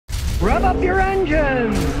Rev up your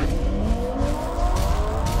engines!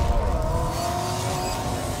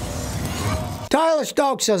 Tyler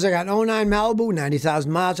Stokes says, I got an 09 Malibu, 90,000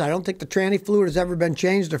 miles. I don't think the tranny fluid has ever been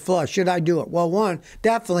changed or flushed. Should I do it? Well, one,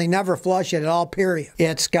 definitely never flush it at all, period.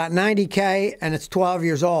 It's got 90K and it's 12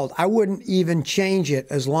 years old. I wouldn't even change it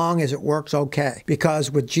as long as it works okay. Because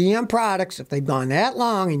with GM products, if they've gone that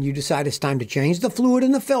long and you decide it's time to change the fluid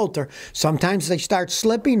in the filter, sometimes they start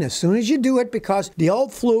slipping as soon as you do it because the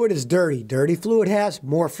old fluid is dirty. Dirty fluid has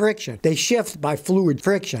more friction. They shift by fluid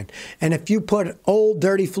friction. And if you put old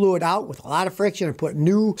dirty fluid out with a lot of friction and put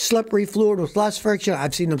new slippery fluid with less friction,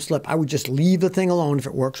 I've seen them slip. I would just leave the thing alone if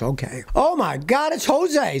it works okay. Oh my God, it's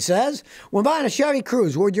Jose says, when buying a Chevy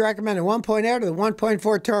Cruze, would you recommend a 1.8 or the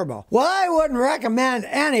 1.4 turbo? Well, I wouldn't recommend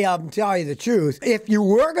any of them, to tell you the truth. If you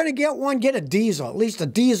were going to get one, get a diesel. At least the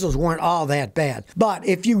diesels weren't all that bad. But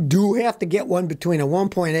if you do have to get one between a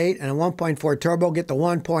 1.8 and a 1.4 turbo, get the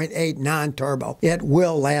 1.8 non-turbo. It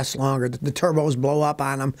will last longer. The turbos blow up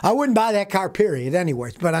on them. I wouldn't buy that car, period,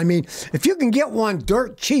 anyways. But I mean, if you can get one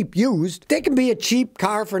dirt cheap used, they can be a cheap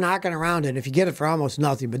car for knocking around it if you get it for almost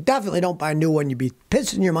nothing. But definitely don't buy a new one. You'd be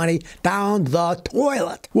pissing your money down the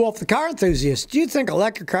toilet. Wolf the Car Enthusiast, do you think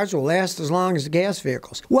electric cars will last as long as the gas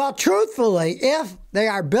vehicles? Well, truthfully, if they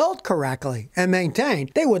are built correctly and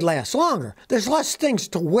maintained, they would last longer. There's less things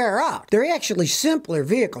to wear out. They're actually simpler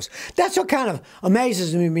vehicles. That's what kind of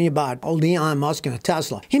amazes me about old Elon Musk and a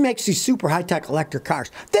Tesla. He makes these super high-tech electric cars.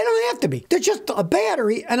 They don't have to be. They're just a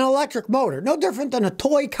battery and an electric motor. No different than a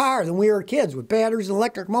toy car when we were kids with batteries and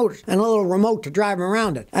electric motors and a little remote to drive them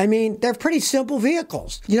around it. I mean, they're pretty simple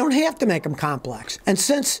vehicles. You don't have to make them complex. And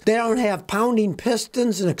since they don't have pounding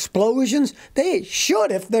pistons and explosions, they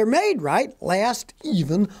should, if they're made right, last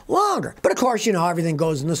even longer. But of course, you know, everything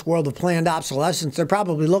goes in this world of planned obsolescence. They're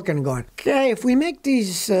probably looking and going, okay, if we make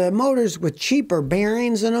these motors with cheaper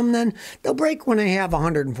bearings in them, then they'll break when they have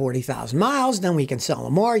 140,000 miles, then we can sell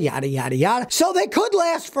them more, yada, yada, yada. So they could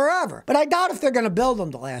last forever. But I doubt if they're going to build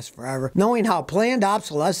them to last forever, knowing how planned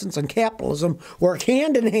obsolescence and capitalism work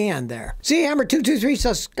hand in hand there. See, Hammer223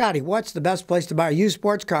 says, Scotty, what's the best place to buy a used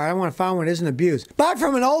sports car? I want to find one that isn't abused. Buy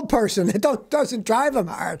from an old person that doesn't drive them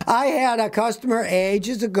hard. I had a customer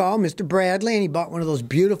ages ago, Mr. Bradley, and he bought one of those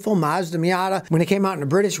beautiful Mazda Miata when it came out in the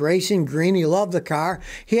British Racing Green. He loved the car.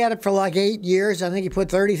 He had it for like 8 years. I think he put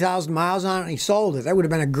 30,000 miles on it and he sold it. That would have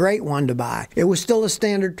been a great one to buy. It was still a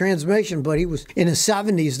standard transmission, but he was in his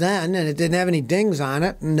 70s then and it didn't have any dings on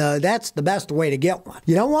it, and that's the best way to get one.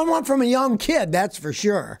 You don't want one from a young kid, that's for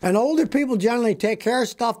sure. And older people generally take care of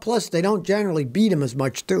stuff, plus they don't generally beat them as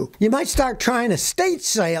much too. You might start trying estate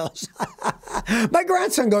sales. My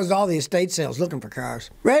grandson goes to all the estate sales looking for cars.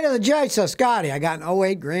 Ray to the J says, Scotty, I got an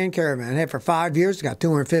 '08 Grand Caravan. I had it for 5 years, got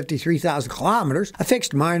 253,000 kilometers. I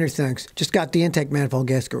fixed minor things. Just got the intake manifold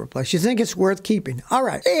gasket replaced. You think it's worth keeping? All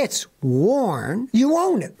right, it's worn. You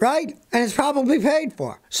own it, right? And it's probably paid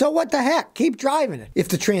for. So what the heck? Keep driving it. If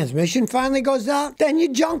the transmission finally goes out, then you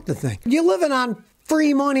junk the thing. You're living on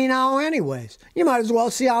free money now anyways. You might as well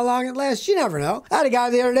see how long it lasts. You never know. I had a guy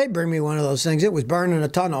the other day bring me one of those things. It was burning a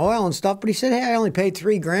ton of oil and stuff, but he said, hey, I only paid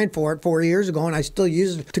 $3,000 for it 4 years ago, and I still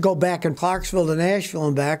use it to go back in Clarksville to Nashville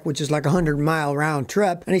and back, which is like a 100-mile round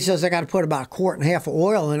trip. And he says, I got to put about 1.5 quarts of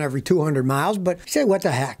oil in every 200 miles. But he said, what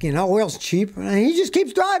the heck? You know, oil's cheap. And he just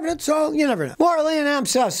keeps driving it, so you never know. Morley M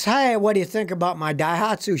says, hey, what do you think about my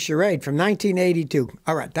Daihatsu Charade from 1982?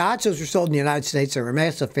 All right, Daihatsus were sold in the United States. They were a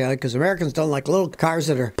massive failure because Americans don't like little cars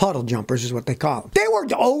that are puddle jumpers is what they call them. They were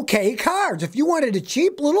okay cars. If you wanted a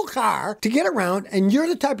cheap little car to get around and you're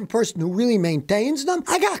the type of person who really maintains them,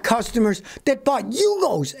 I got customers that bought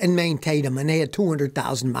Yugos and maintained them and they had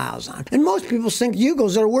 200,000 miles on. And most people think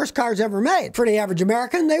Yugos are the worst cars ever made. For the average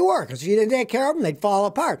American, they were, because if you didn't take care of them, they'd fall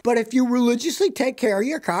apart. But if you religiously take care of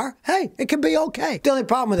your car, hey, it can be okay. The only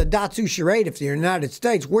problem with a Datsun Charade, if you're in the United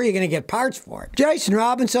States, where are you going to get parts for it? Jason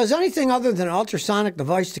Robbins says, anything other than an ultrasonic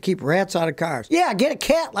device to keep rats out of cars? Yeah, get a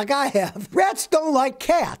cat like I have. Rats don't like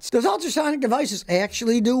cats. Those ultrasonic devices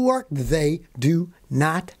actually do work. They do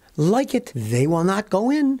not like it. They will not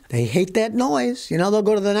go in. They hate that noise. You know, they'll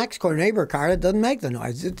go to the next door neighbor car that doesn't make the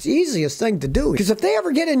noise. It's the easiest thing to do. Because if they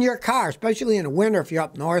ever get in your car, especially in the winter, if you're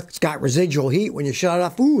up north, it's got residual heat. When you shut it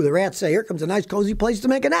off, ooh, the rats say, here comes a nice cozy place to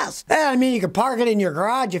make a nest. And I mean, you can park it in your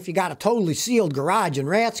garage if you got a totally sealed garage and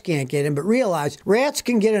rats can't get in. But realize, rats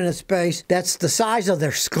can get in a space that's the size of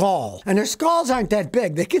their skull. And their skulls aren't that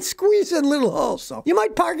big. They can squeeze in little holes. So you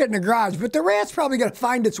might park it in the garage, but the rat's probably going to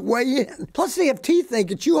find its way in. Plus, they have teeth they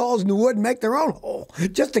can chew holes in the wood and make their own hole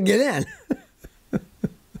just to get in.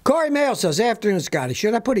 Corey Mayo says, afternoon, Scotty.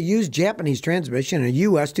 Should I put a used Japanese transmission in a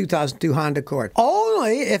U.S. 2002 Honda Accord?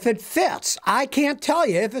 Only if it fits. I can't tell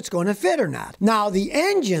you if it's going to fit or not. Now, the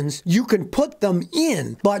engines, you can put them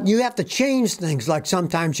in, but you have to change things. Like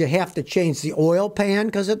sometimes you have to change the oil pan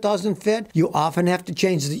because it doesn't fit. You often have to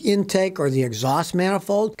change the intake or the exhaust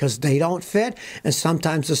manifold because they don't fit. And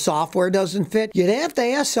sometimes the software doesn't fit. You'd have to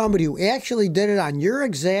ask somebody who actually did it on your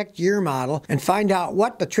exact year model and find out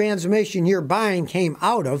what the transmission you're buying came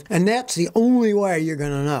out of. And that's the only way you're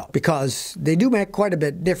going to know, because they do make quite a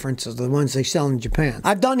bit difference of the ones they sell in Japan.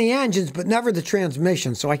 I've done the engines, but never the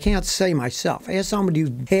transmission, so I can't say myself. Ask somebody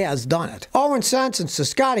who has done it. Owen Sensen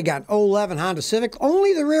says, Scotty got an 011 Honda Civic.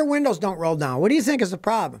 Only the rear windows don't roll down. What do you think is the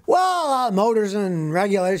problem? Well, motors and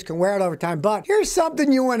regulators can wear it over time, but here's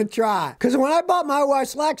something you want to try. Because when I bought my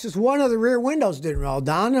wife's Lexus, one of the rear windows didn't roll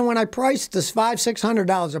down, and when I priced this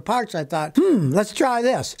 $500-600 of parts, I thought, let's try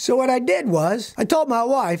this. So what I did was, I told my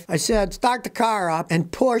wife, I said, start the car up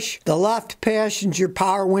and push the left passenger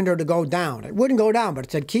power window to go down. It wouldn't go down, but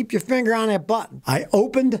it said, keep your finger on that button. I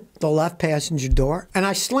opened the left passenger door and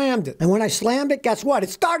I slammed it. And when I slammed it, guess what?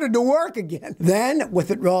 It started to work again. Then,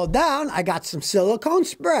 with it rolled down, I got some silicone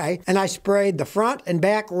spray and I sprayed the front and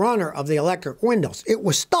back runner of the electric windows. It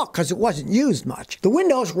was stuck because it wasn't used much. The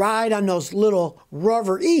windows ride on those little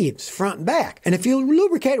rubber eaves, front and back. And if you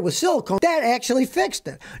lubricate it with silicone, that actually fixed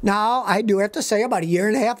it. Now, I do have to say, about a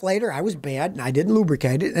year and a half later, I was bad and I didn't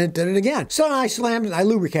lubricate it and it did it again. So then I slammed it and I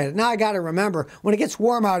lubricated it. Now I got to remember, when it gets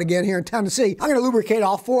warm out again here in Tennessee, I'm going to lubricate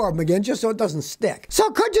all four of them again just so it doesn't stick. So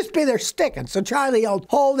it could just be they're sticking. So Charlie yelled,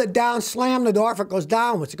 hold it down, slam the door if it goes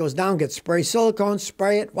down. Once it goes down, get spray silicone,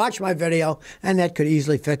 spray it, watch my video, and that could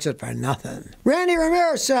easily fix it for nothing. Randy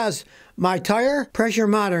Ramirez says, my tire pressure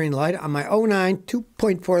monitoring light on my 09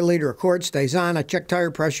 2.4 liter Accord stays on. I check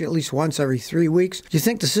tire pressure at least once every 3 weeks. Do you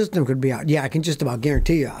think the system could be out? Yeah, I can just about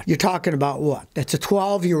guarantee you out. You're talking about what? That's a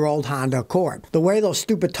 12-year-old Honda Accord. The way those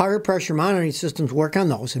stupid tire pressure monitoring systems work on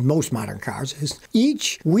those in most modern cars is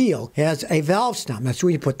each wheel has a valve stem. That's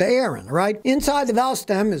where you put the air in, right? Inside the valve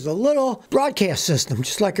stem is a little broadcast system,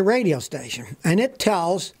 just like a radio station. And it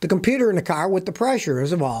tells the computer in the car what the pressure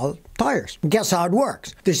is of all tires. And guess how it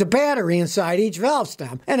works? There's a battery inside each valve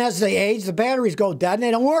stem, and as they age, the batteries go dead and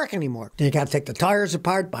they don't work anymore. Then you got to take the tires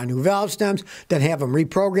apart, buy new valve stems, then have them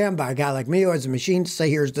reprogrammed by a guy like me who has a machine to say,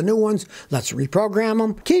 here's the new ones, let's reprogram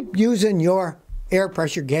them. Keep using your air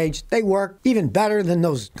pressure gauge. They work even better than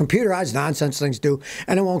those computerized nonsense things do,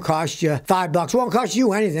 and it won't cost you $5. It won't cost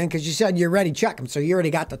you anything because you said you already checked them, so you already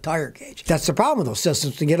got the tire gauge. That's the problem with those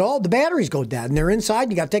systems. To get old, the batteries go dead, and they're inside.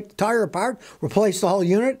 You got to take the tire apart, replace the whole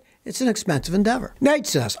unit. It's an expensive endeavor. Nate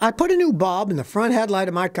says, I put a new bulb in the front headlight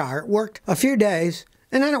of my car. It worked a few days,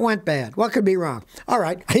 and then it went bad. What could be wrong? All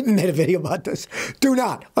right, I even made a video about this. Do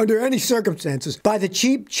not, under any circumstances, buy the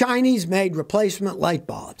cheap Chinese-made replacement light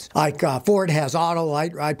bulbs. Like Ford has Auto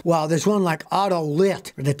Light, right? Well, there's one like Auto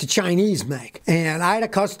Lit that the Chinese make. And I had a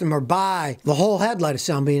customer buy the whole headlight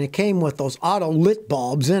assembly, and it came with those Auto Lit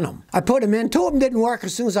bulbs in them. I put them in. 2 of them didn't work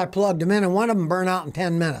as soon as I plugged them in, and one of them burned out in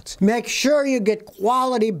 10 minutes. Make sure you get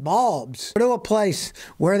quality bulbs. Go to a place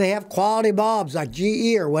where they have quality bulbs, like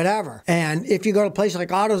GE or whatever. And if you go to a place like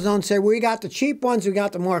AutoZone, say, we got the cheap ones, we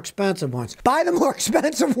got the more expensive ones. Buy the more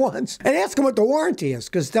expensive ones and ask them what the warranty is,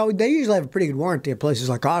 because they usually have a pretty good warranty at places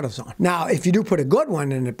like AutoZone. Now, if you do put a good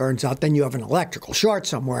one and it burns out, then you have an electrical short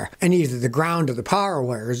somewhere, and either the ground or the power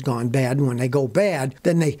wire has gone bad, and when they go bad,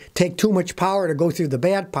 then they take too much power to go through the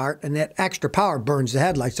bad part, and that extra power burns the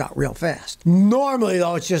headlights out real fast. Normally,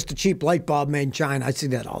 though, it's just a cheap light bulb made in China. I see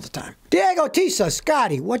that all the time. Diego T says,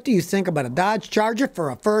 Scotty, what do you think about a Dodge Charger for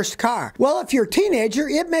a first car? Well, if you're a teenager,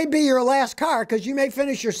 it may be your last car because you may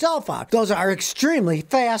finish yourself out. Those are extremely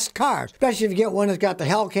fast cars, especially if you get one that's got the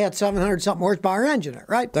Hellcat 700-something horsepower engine in it,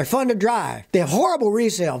 right? They're fun to drive. They have horrible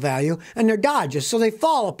resale value, and they're Dodges, so they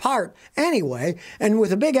fall apart anyway. And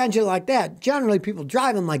with a big engine like that, generally people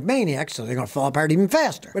drive them like maniacs, so they're going to fall apart even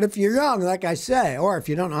faster. But if you're young, like I say, or if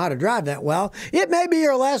you don't know how to drive that well, it may be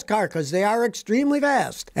your last car because they are extremely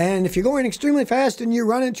fast. And if you're going extremely fast and you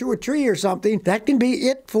run into a tree or something, that can be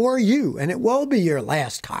it for you, and it will be your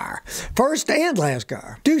last car. First and last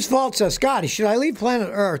car. Deuce Fault says, Scotty, should I leave planet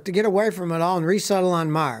Earth to get away from it all and resettle on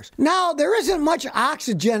Mars? Now, there isn't much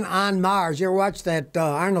oxygen on Mars. You ever watch that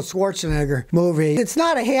Arnold Schwarzenegger movie? It's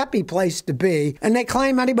not a happy place to be, and they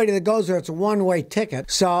claim anybody that goes there, it's a one-way ticket.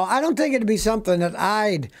 So I don't think it'd be something that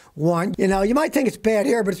I'd want. You know, you might think it's bad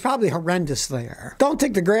here, but it's probably horrendous there. Don't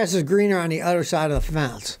think the grass is greener on the other side of the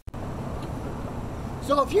fence.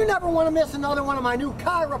 So if you never want to miss another one of my new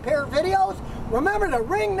car repair videos, remember to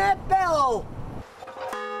ring that bell.